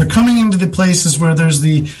 They're coming into the places where there's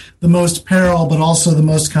the most peril, but also the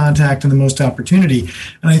most contact and the most opportunity.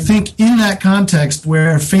 And I think in that context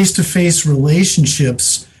where face-to-face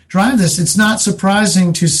relationships drive this, it's not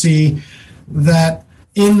surprising to see that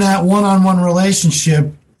in that one-on-one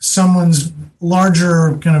relationship, someone's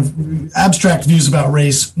larger kind of abstract views about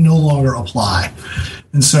race no longer apply.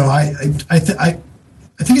 And so I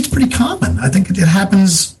think it's pretty common. I think it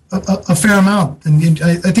happens a fair amount. And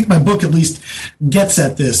I think my book at least gets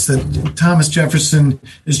at this, that Thomas Jefferson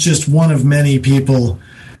is just one of many people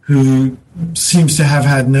who seems to have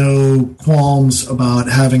had no qualms about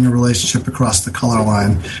having a relationship across the color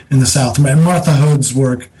line in the South. And Martha Hode's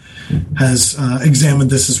work has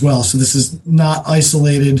examined this as well. So this is not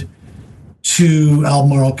isolated to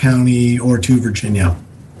Albemarle County or to Virginia.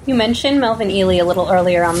 You mentioned Melvin Ely a little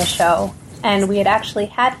earlier on the show, and we had actually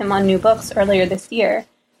had him on New Books earlier this year.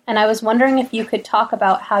 And I was wondering if you could talk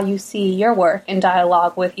about how you see your work in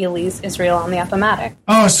dialogue with Ely's Israel on the Appomattox.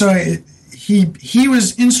 Oh, so he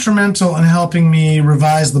was instrumental in helping me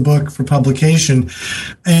revise the book for publication.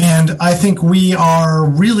 And I think we are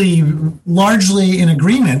really largely in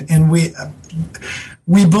agreement. And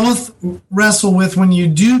we both wrestle with, when you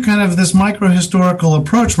do kind of this micro-historical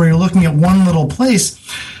approach where you're looking at one little place,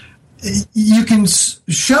 you can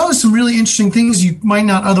show some really interesting things you might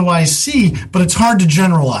not otherwise see, but it's hard to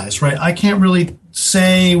generalize, right? I can't really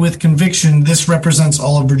say with conviction this represents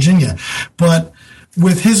all of Virginia. But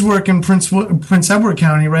with his work in Prince Edward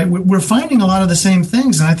County, right, we're finding a lot of the same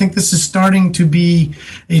things. And I think this is starting to be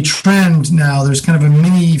a trend now. There's kind of a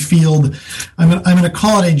mini field. I'm going to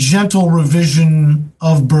call it a gentle revision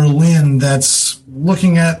of Berlin that's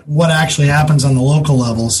looking at what actually happens on the local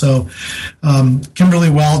level. So Kimberly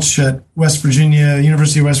Welch at West Virginia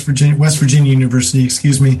University, is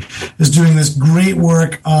doing this great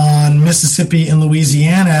work on Mississippi and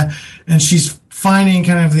Louisiana, and she's finding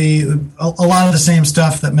kind of a lot of the same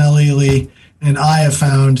stuff that Mel Ely and I have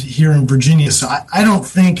found here in Virginia. So I don't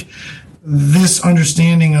think this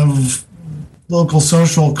understanding of local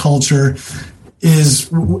social culture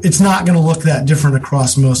it's not going to look that different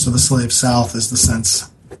across most of the slave South, is the sense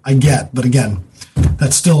I get. But again,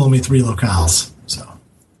 that's still only 3 locales. So,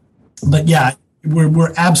 but yeah,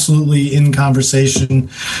 we're absolutely in conversation,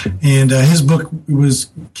 and his book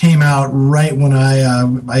came out right when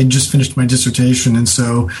I just finished my dissertation, and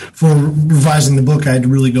so for revising the book, I had to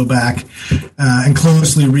really go back and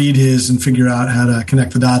closely read his and figure out how to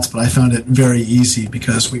connect the dots. But I found it very easy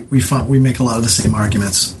because we make a lot of the same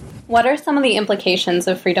arguments. What are some of the implications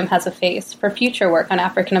of Freedom Has a Face for future work on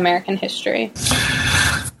African American history?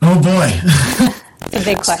 Oh boy. It's a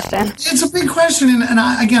big question. It's a big question. And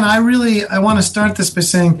I want to start this by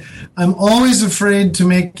saying I'm always afraid to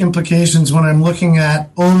make implications when I'm looking at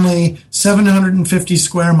only 750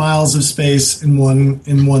 square miles of space in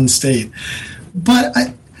one state. But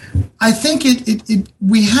I think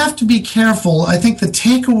we have to be careful. I think the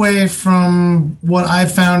takeaway from what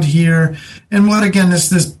I've found here, and what, again,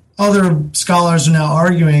 this other scholars are now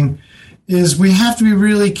arguing, is we have to be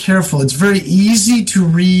really careful. It's very easy to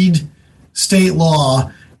read state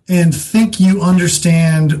law and think you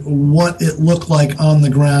understand what it looked like on the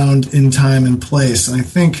ground in time and place. And I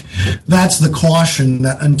think that's the caution,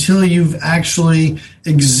 that until you've actually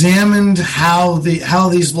examined how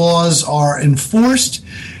these laws are enforced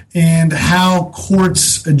and how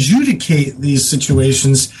courts adjudicate these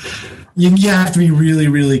situations, you have to be really,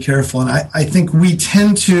 really careful. And I think we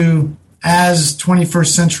tend to, as 21st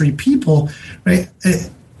century people, right,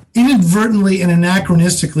 inadvertently and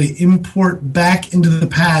anachronistically import back into the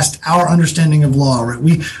past our understanding of law.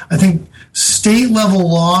 Right? I think state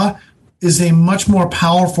level law is a much more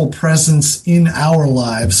powerful presence in our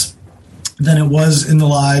lives than it was in the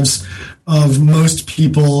lives of most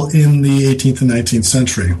people in the 18th and 19th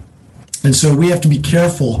century. And so we have to be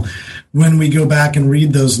careful when we go back and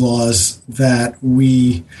read those laws that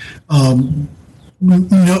we understand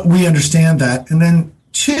that. And then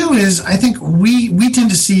two is, I think we tend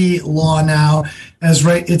to see law now as,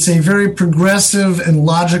 right, it's a very progressive and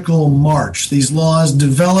logical march. These laws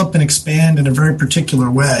develop and expand in a very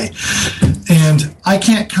particular way. And I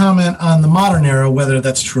can't comment on the modern era, whether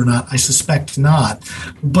that's true or not. I suspect not.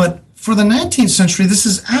 But for the 19th century, this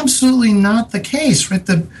is absolutely not the case, right?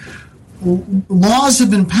 The laws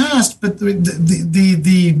have been passed, but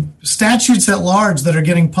the statutes at large that are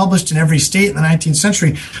getting published in every state in the 19th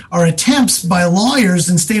century are attempts by lawyers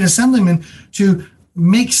and state assemblymen to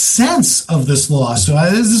make sense of this law. So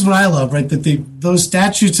this is what I love, right? That those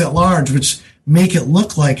statutes at large, which make it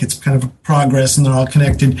look like it's kind of a progress and they're all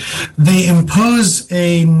connected, they impose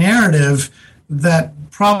a narrative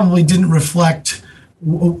that probably didn't reflect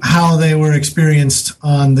how they were experienced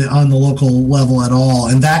on the local level at all,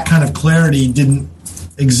 and that kind of clarity didn't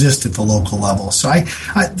exist at the local level. So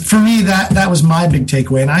for me, that was my big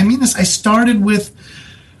takeaway. And I mean this, I started with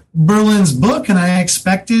Berlin's book, and I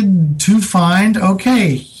expected to find,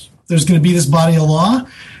 okay, there's going to be this body of law,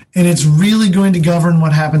 and it's really going to govern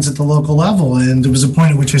what happens at the local level. And there was a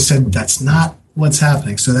point at which I said, that's not what's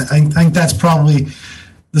happening. So I think that's probably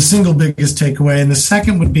the single biggest takeaway. And the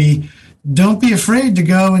second would be, don't be afraid to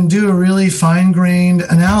go and do a really fine-grained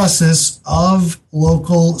analysis of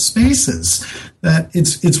local spaces. That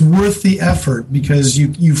it's worth the effort, because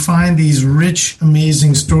you find these rich,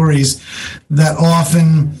 amazing stories that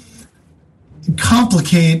often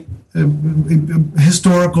complicate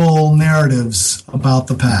historical narratives about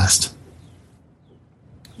the past.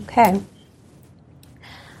 Okay.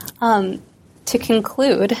 To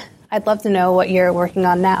conclude, I'd love to know what you're working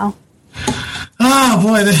on now. Oh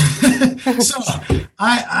boy! So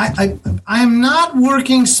I'm not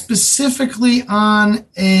working specifically on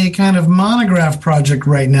a kind of monograph project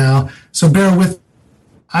right now. So bear with.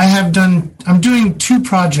 I'm doing two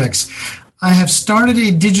projects. I have started a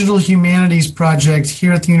digital humanities project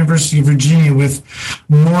here at the University of Virginia with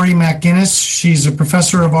Maury McGinnis. She's a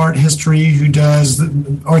professor of art history who does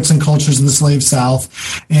the arts and cultures in the Slave South,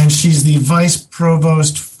 and she's the vice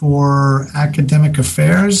provost for academic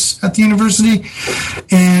affairs at the university.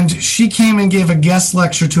 And she came and gave a guest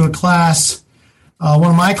lecture to a class, one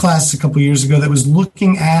of my classes a couple years ago, that was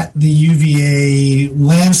looking at the UVA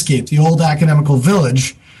landscape, the old academical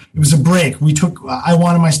village. It was a break. I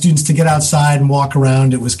wanted my students to get outside and walk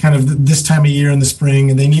around. It was kind of this time of year in the spring,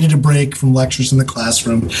 and they needed a break from lectures in the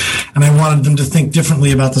classroom. And I wanted them to think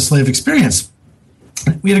differently about the slave experience.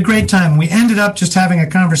 We had a great time. We ended up just having a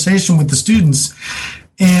conversation with the students.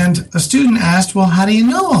 And a student asked, well, how do you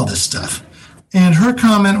know all this stuff? And her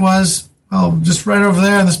comment was, well, just right over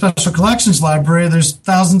there in the Special Collections Library, there's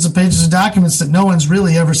thousands of pages of documents that no one's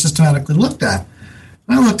really ever systematically looked at.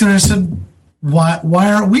 And I looked at her and said, why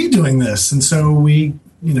aren't we doing this? And so we,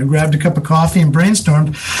 grabbed a cup of coffee and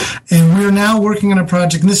brainstormed, and we're now working on a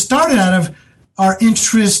project. And this started out of our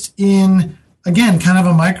interest in, again, kind of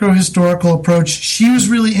a micro-historical approach. She was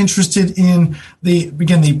really interested in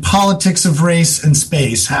the politics of race and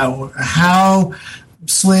space, how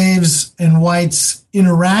slaves and whites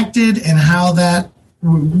interacted, and how that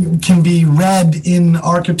can be read in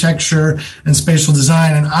architecture and spatial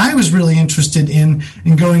design. And I was really interested in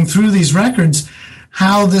going through these records,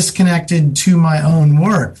 how this connected to my own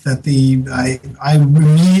work, that I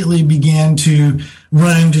immediately began to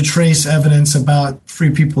run into trace evidence about free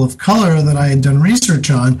people of color that I had done research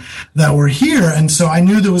on that were here. And so I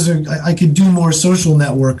knew I could do more social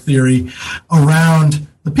network theory around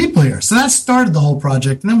the people here. So that started the whole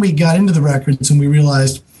project. And then we got into the records and we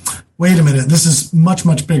realized, wait a minute, this is much,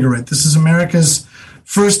 much bigger, right? This is America's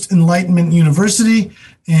first Enlightenment university,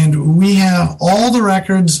 and we have all the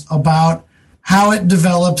records about how it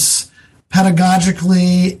develops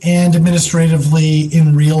pedagogically and administratively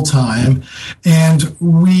in real time. And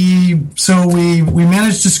we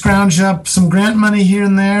managed to scrounge up some grant money here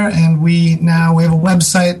and there, and we have a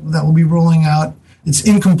website that will be rolling out. It's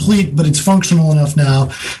incomplete, but it's functional enough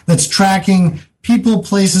now, that's tracking people,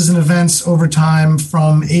 places, and events over time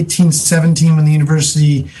from 1817 when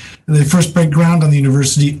they first break ground on the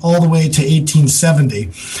university, all the way to 1870.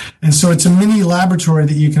 And so it's a mini laboratory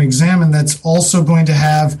that you can examine that's also going to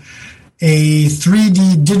have a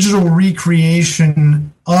 3D digital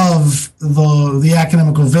recreation of the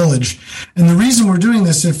academical village. And the reason we're doing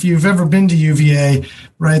this, if you've ever been to UVA,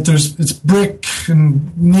 right, it's brick and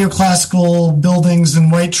neoclassical buildings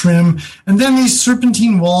and white trim, and then these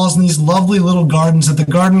serpentine walls and these lovely little gardens that the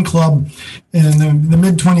garden club in the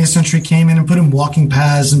mid-20th century came in and put in walking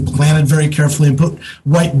paths and planted very carefully and put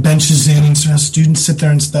white benches in, and so students sit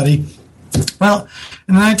there and study. Well,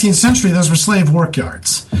 in the 19th century, those were slave work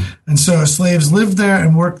yards. And so slaves lived there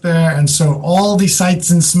and worked there. And so all the sights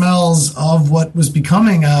and smells of what was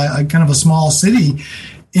becoming a kind of a small city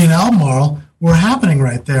in Albemarle were happening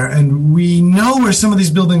right there. And we know where some of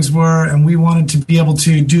these buildings were, and we wanted to be able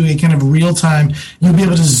to do a kind of real time. You'll be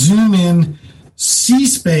able to zoom in, see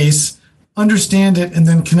space, understand it, and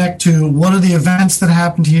then connect to what are the events that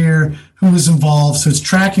happened here, who was involved. So it's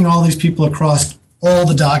tracking all these people across all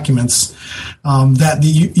the documents that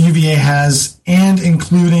the UVA has, and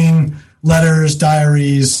including letters,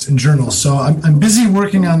 diaries, and journals. So I'm busy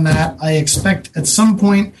working on that. I expect at some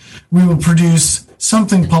point we will produce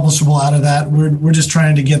something publishable out of that. We're just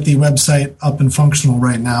trying to get the website up and functional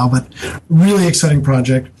right now, but really exciting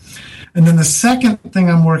project. And then the second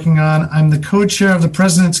thing I'm working on, I'm the co-chair of the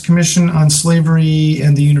President's Commission on Slavery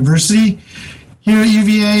and the University here at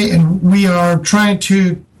UVA, and we are trying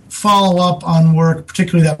to follow up on work,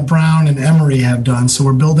 particularly that Brown and Emory have done. So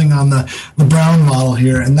we're building on the Brown model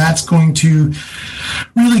here, and that's going to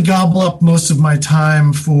really gobble up most of my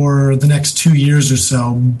time for the next 2 years or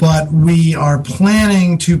so. But we are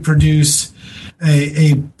planning to produce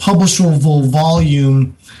a publishable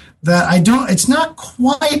volume that it's not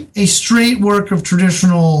quite a straight work of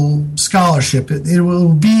traditional scholarship. It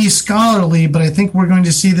will be scholarly, but I think we're going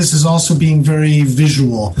to see this as also being very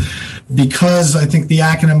visual, because I think the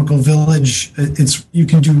academical village, you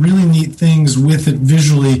can do really neat things with it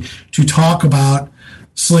visually to talk about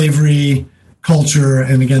slavery, culture,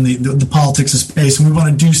 and again, the politics of space. And we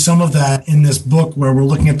want to do some of that in this book, where we're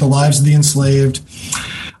looking at the lives of the enslaved,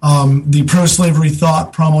 the pro-slavery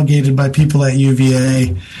thought promulgated by people at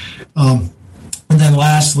UVA, and then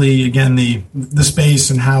lastly, again, the space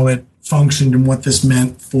and how it functioned and what this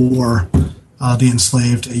meant for the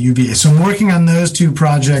enslaved at UVA. So I'm working on those two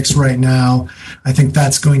projects right now. I think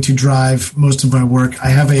that's going to drive most of my work. I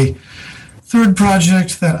have a third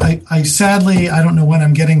project that I sadly, I don't know when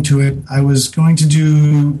I'm getting to it. I was going to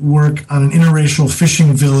do work on an interracial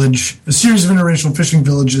fishing village, a series of interracial fishing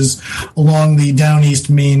villages along the down east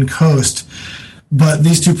Maine coast. But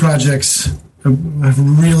these two projects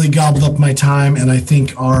have really gobbled up my time, and I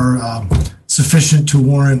think are sufficient to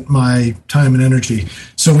warrant my time and energy.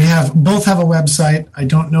 So we both have a website. I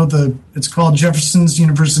don't know it's called Jefferson's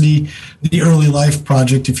University, The Early Life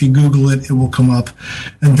Project. If you Google it, it will come up.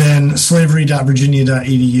 And then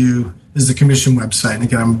slavery.virginia.edu is the commission website. And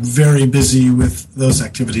again, I'm very busy with those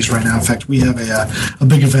activities right now. In fact, we have a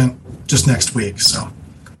big event just next week. So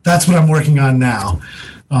that's what I'm working on now.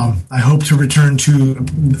 I hope to return to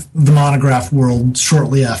the monograph world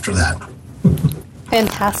shortly after that.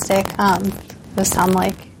 Fantastic. Those sound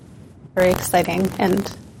like very exciting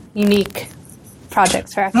and unique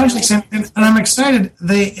projects for academics. And I'm excited.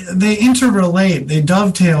 They interrelate. They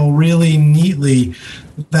dovetail really neatly.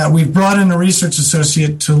 That we've brought in a research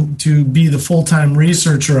associate to be the full-time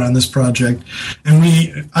researcher on this project, and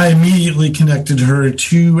I immediately connected her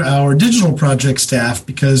to our digital project staff,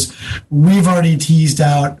 because we've already teased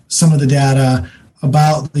out some of the data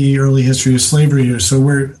about the early history of slavery here. So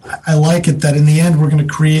I like it that in the end we're going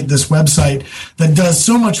to create this website that does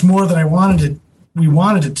so much more than we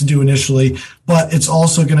wanted it to do initially, but it's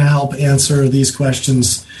also going to help answer these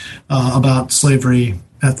questions about slavery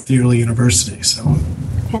at the early university. So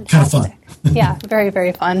fantastic. Kind of fun. Yeah, very,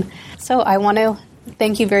 very fun. So I want to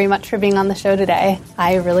thank you very much for being on the show today.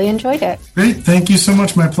 I really enjoyed it. Great. Thank you so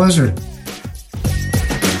much. My pleasure.